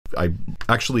I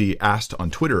actually asked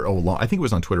on Twitter, I think it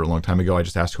was on Twitter a long time ago. I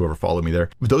just asked whoever followed me there.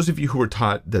 Those of you who were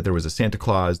taught that there was a Santa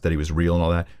Claus, that he was real and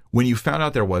all that, when you found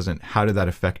out there wasn't, how did that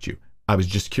affect you? I was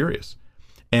just curious.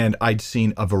 And I'd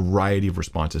seen a variety of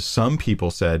responses. Some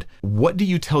people said, what do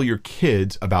you tell your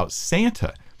kids about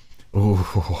Santa?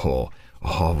 Oh,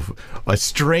 a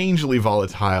strangely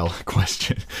volatile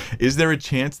question. Is there a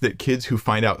chance that kids who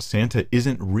find out Santa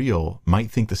isn't real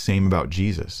might think the same about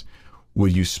Jesus? Will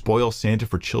you spoil Santa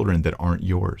for children that aren't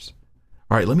yours?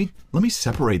 All right, let me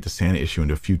separate the Santa issue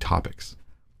into a few topics.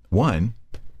 One,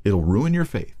 it'll ruin your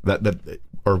faith.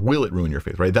 Or will it ruin your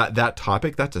faith, right? That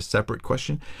topic, that's a separate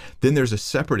question. Then there's a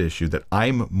separate issue that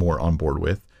I'm more on board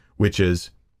with, which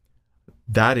is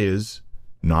that is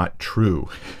not true.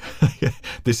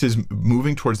 This is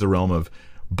moving towards the realm of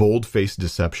bold-faced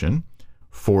deception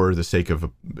for the sake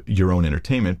of your own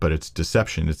entertainment, but it's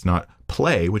deception. It's not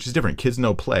play, which is different. Kids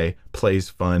know play. Play's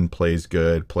fun, play's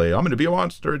good. Play, I'm going to be a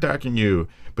monster attacking you,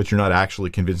 but you're not actually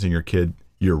convincing your kid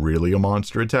you're really a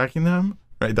monster attacking them,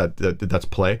 right? That's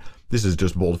play. This is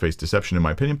just bold-faced deception, in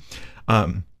my opinion.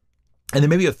 And then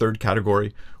maybe a third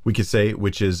category we could say,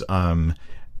 which is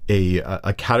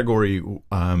a category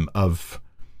of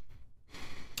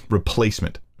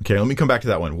replacement. Okay, let me come back to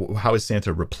that one. How is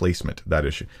Santa replacement, that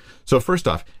issue? So first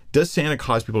off, does Santa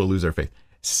cause people to lose their faith?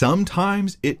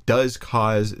 Sometimes it does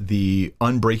cause the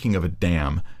unbreaking of a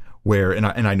dam where, and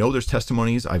I know there's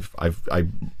testimonies. I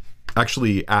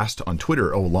actually asked on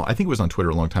Twitter, I think it was on Twitter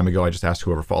a long time ago. I just asked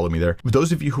whoever followed me there.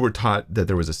 Those of you who were taught that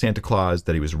there was a Santa Claus,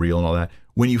 that he was real and all that,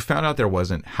 when you found out there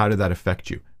wasn't, how did that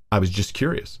affect you? I was just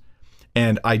curious.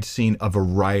 And I'd seen a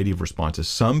variety of responses.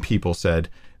 Some people said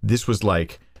this was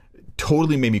like,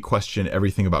 totally made me question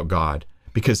everything about God,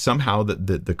 because somehow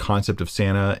the concept of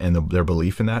Santa and their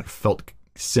belief in that felt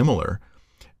similar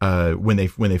when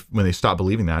they stopped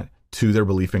believing that to their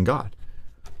belief in God.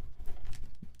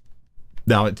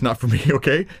 Now, it's not for me,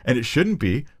 okay? And it shouldn't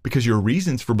be, because your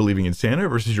reasons for believing in Santa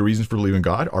versus your reasons for believing in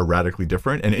God are radically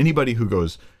different. And anybody who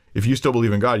goes, if you still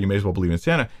believe in God, you may as well believe in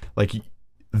Santa. Like,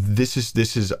 this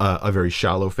is a very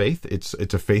shallow faith. It's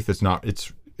a faith that's not,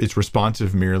 it's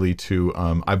responsive merely to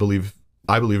I believe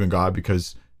in God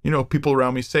because, people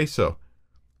around me say so.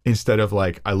 Instead of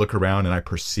like, I look around and I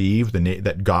perceive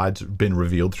that God's been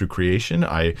revealed through creation.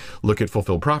 I look at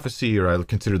fulfilled prophecy, or I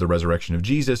consider the resurrection of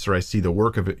Jesus, or I see the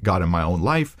work of God in my own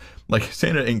life. Like,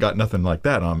 Santa ain't got nothing like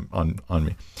that on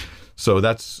me. So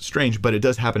that's strange, but it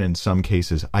does happen in some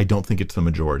cases. I don't think it's the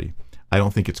majority. I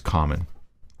don't think it's common.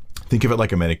 Think of it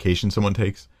like a medication someone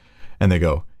takes and they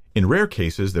go, in rare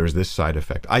cases, there's this side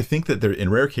effect. I think that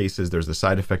in rare cases, there's the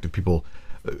side effect of people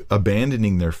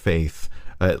abandoning their faith,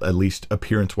 at least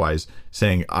appearance-wise,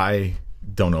 saying, I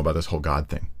don't know about this whole God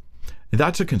thing. And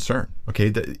that's a concern,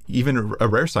 okay? Even a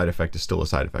rare side effect is still a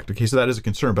side effect. Okay, so that is a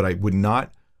concern, but I would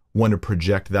not want to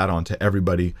project that onto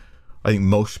everybody. I think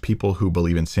most people who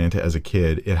believe in Santa as a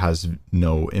kid, it has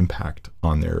no impact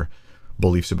on their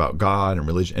beliefs about God and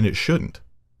religion, and it shouldn't.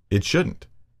 It shouldn't.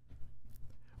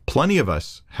 Plenty of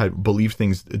us had believed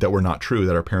things that were not true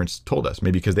that our parents told us,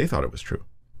 maybe because they thought it was true.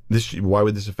 Why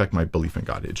would this affect my belief in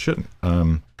God? It shouldn't,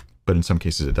 but in some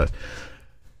cases it does.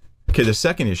 Okay, the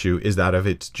second issue is that of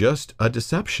it's just a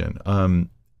deception.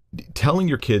 Telling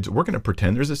your kids, we're going to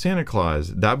pretend there's a Santa Claus,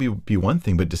 that would be one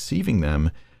thing, but deceiving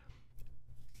them,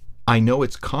 I know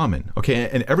it's common. Okay,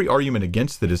 and every argument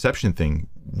against the deception thing,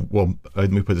 well,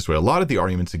 let me put it this way, a lot of the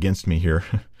arguments against me here,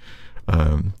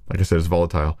 like I said, is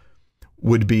volatile,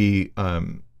 would be,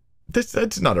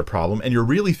 that's not a problem. And you're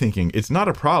really thinking it's not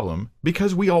a problem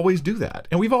because we always do that.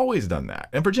 And we've always done that.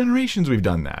 And for generations, we've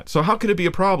done that. So how could it be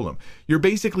a problem? You're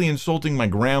basically insulting my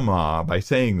grandma by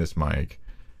saying this, Mike.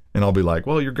 And I'll be like,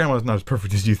 well, your grandma's not as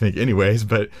perfect as you think anyways.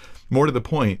 But more to the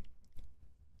point,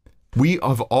 we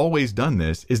have always done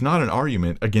this is not an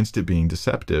argument against it being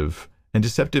deceptive, and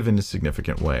deceptive in a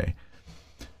significant way.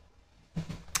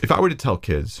 If I were to tell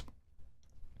kids,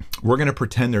 we're going to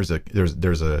pretend there's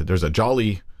a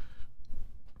jolly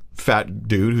fat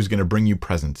dude who's going to bring you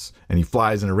presents, and he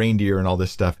flies in a reindeer and all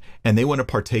this stuff, and they want to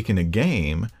partake in a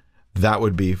game, that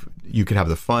would be, you could have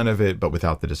the fun of it, but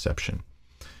without the deception.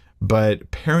 But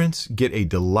parents get a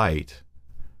delight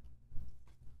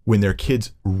when their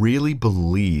kids really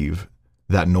believe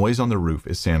that noise on the roof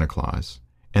is Santa Claus,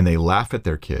 and they laugh at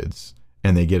their kids,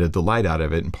 and they get a delight out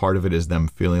of it. And part of it is them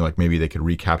feeling like maybe they could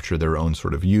recapture their own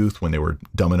sort of youth when they were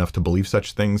dumb enough to believe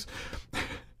such things.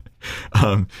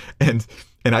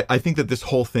 And I think that this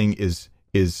whole thing is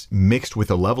mixed with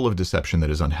a level of deception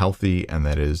that is unhealthy and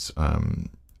that is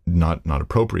not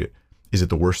appropriate. Is it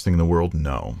the worst thing in the world?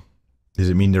 No. Does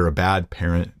it mean they're a bad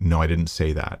parent? No, I didn't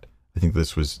say that. I think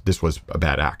this was a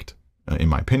bad act. in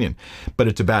my opinion. But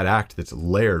it's a bad act that's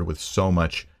layered with so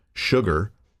much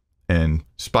sugar and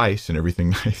spice and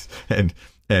everything nice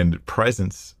and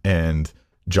presents and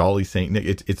jolly Saint Nick.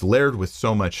 It's layered with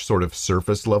so much sort of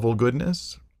surface level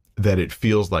goodness that it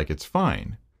feels like it's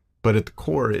fine. But at the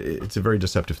core, it's a very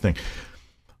deceptive thing.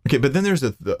 Okay, but then there's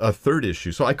a third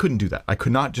issue. So I couldn't do that. I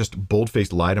could not just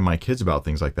bold-faced lie to my kids about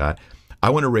things like that. I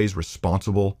want to raise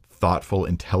responsible, thoughtful,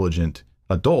 intelligent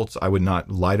adults. I would not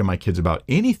lie to my kids about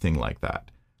anything like that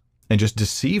and just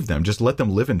deceive them. Just let them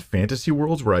live in fantasy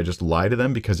worlds where I just lie to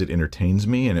them because it entertains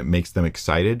me and it makes them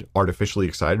excited, artificially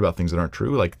excited about things that aren't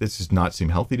true. Like, this does not seem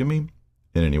healthy to me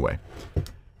in any way.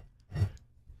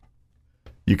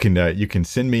 You can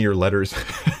send me your letters,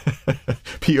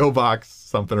 P.O. Box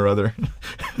something or other.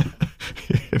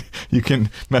 You can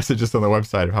message us on the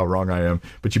website of how wrong I am,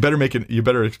 but you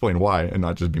better explain why and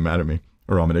not just be mad at me,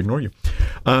 or I'm gonna ignore you.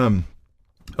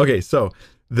 Okay, so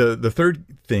the third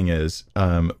thing is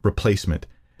replacement.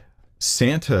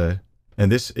 Santa, and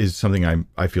this is something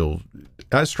I feel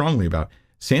as strongly about.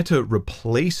 Santa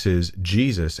replaces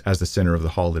Jesus as the center of the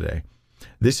holiday.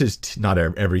 This is not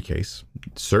every case,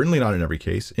 certainly not in every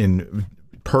case. In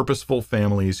purposeful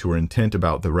families who are intent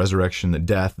about the resurrection, the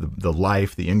death, the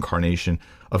life, the incarnation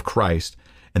of Christ,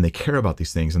 and they care about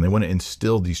these things and they want to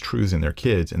instill these truths in their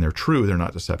kids, and they're true, they're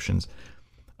not deceptions.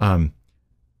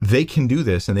 They can do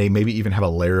this, and they maybe even have a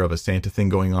layer of a Santa thing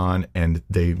going on, and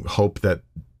they hope that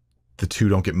the two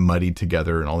don't get muddied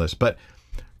together and all this. But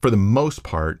for the most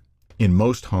part, in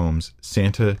most homes,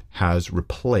 Santa has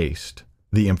replaced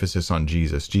the emphasis on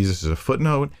Jesus. Jesus is a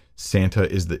footnote. Santa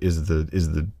is the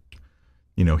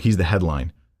he's the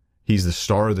headline. He's the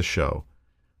star of the show.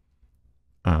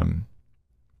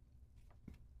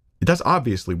 That's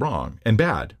obviously wrong and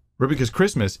bad, right? Because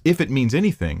Christmas, if it means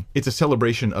anything, it's a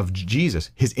celebration of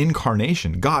Jesus, his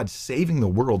incarnation, God saving the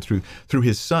world through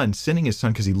his son, sending his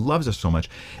son because he loves us so much.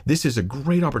 This is a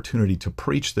great opportunity to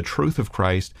preach the truth of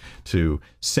Christ, to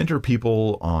center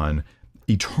people on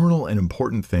eternal and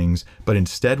important things, but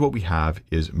instead what we have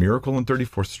is Miracle on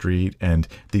 34th Street and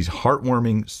these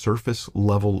heartwarming surface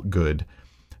level good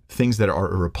things that are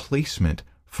a replacement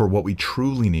for what we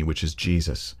truly need, which is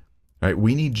Jesus. Right?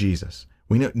 We need Jesus.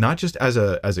 We know, not just as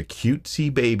a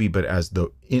cutesy baby, but as the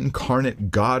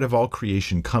incarnate God of all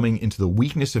creation coming into the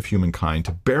weakness of humankind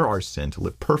to bear our sin, to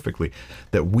live perfectly,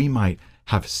 that we might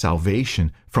have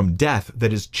salvation from death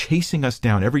that is chasing us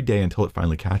down every day until it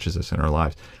finally catches us in our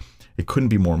lives. It couldn't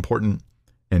be more important,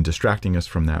 and distracting us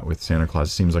from that with Santa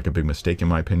Claus seems like a big mistake in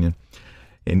my opinion.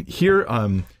 And here,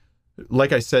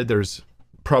 like I said, there's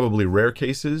probably rare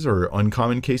cases or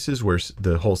uncommon cases where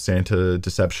the whole Santa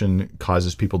deception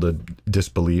causes people to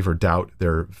disbelieve or doubt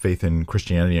their faith in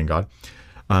Christianity and God,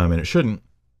 and it shouldn't.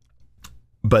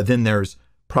 But then it's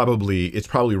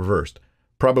probably reversed.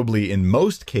 Probably in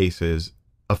most cases,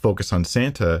 a focus on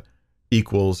Santa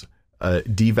equals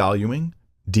devaluing,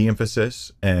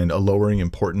 de-emphasis, and a lowering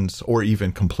importance, or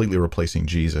even completely replacing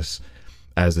Jesus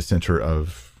as the center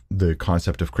of the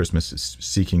concept of Christmas,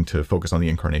 seeking to focus on the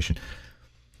incarnation.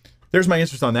 There's my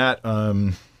answers on that.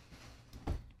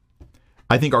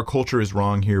 I think our culture is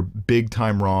wrong here, big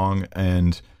time wrong.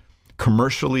 And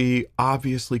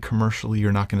obviously commercially,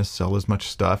 you're not going to sell as much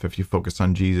stuff if you focus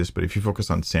on Jesus, but if you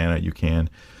focus on Santa, you can.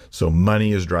 So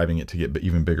money is driving it to get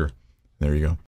even bigger. There you go.